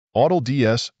Autel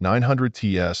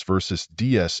DS900TS versus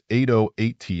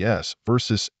DS808TS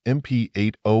versus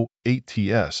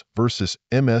MP808TS versus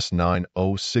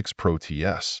MS906 Pro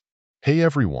TS. Hey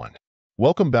everyone,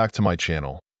 welcome back to my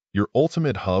channel, your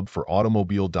ultimate hub for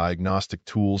automobile diagnostic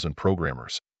tools and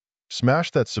programmers.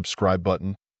 Smash that subscribe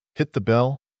button, hit the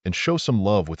bell, and show some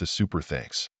love with a super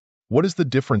thanks. What is the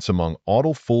difference among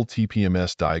Autel Full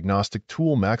TPMS Diagnostic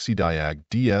Tool MaxiDiag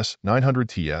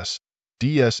DS900TS,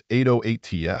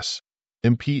 DS808TS,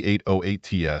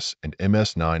 MP808TS, and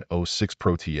MS906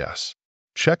 Pro TS?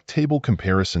 Check table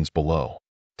comparisons below.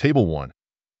 Table 1.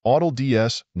 Autel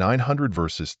DS900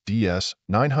 versus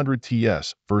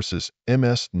DS900TS versus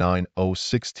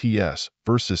MS906TS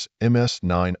versus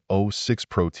MS906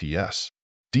 Pro TS.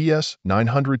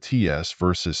 DS900TS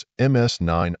versus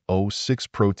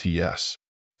MS906 Pro TS.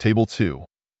 Table 2.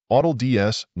 Autel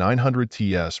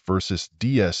DS900TS versus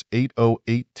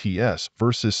DS808TS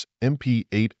versus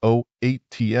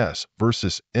MP808TS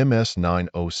versus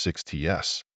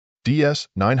MS906TS.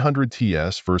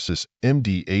 DS900TS versus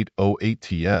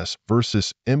MD808TS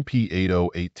versus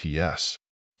MP808TS.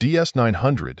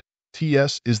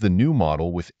 DS900TS is the new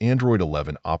model with Android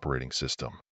 11 operating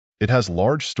system. It has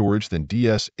large storage than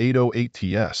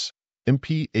DS808TS,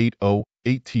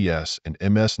 MP808TS, and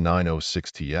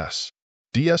MS906TS.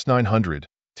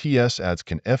 DS900TS adds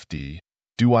CAN FD,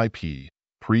 DoIP,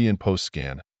 pre- and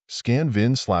post-scan, scan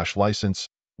VIN/license,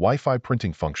 Wi-Fi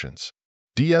printing functions.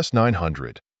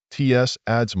 DS900TS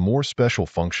adds more special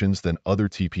functions than other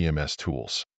TPMS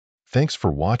tools. Thanks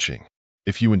for watching.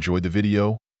 If you enjoyed the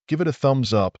video, give it a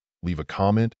thumbs up, leave a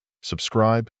comment,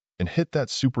 subscribe, and hit that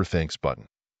super thanks button.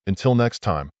 Until next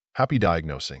time, happy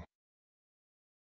diagnosing.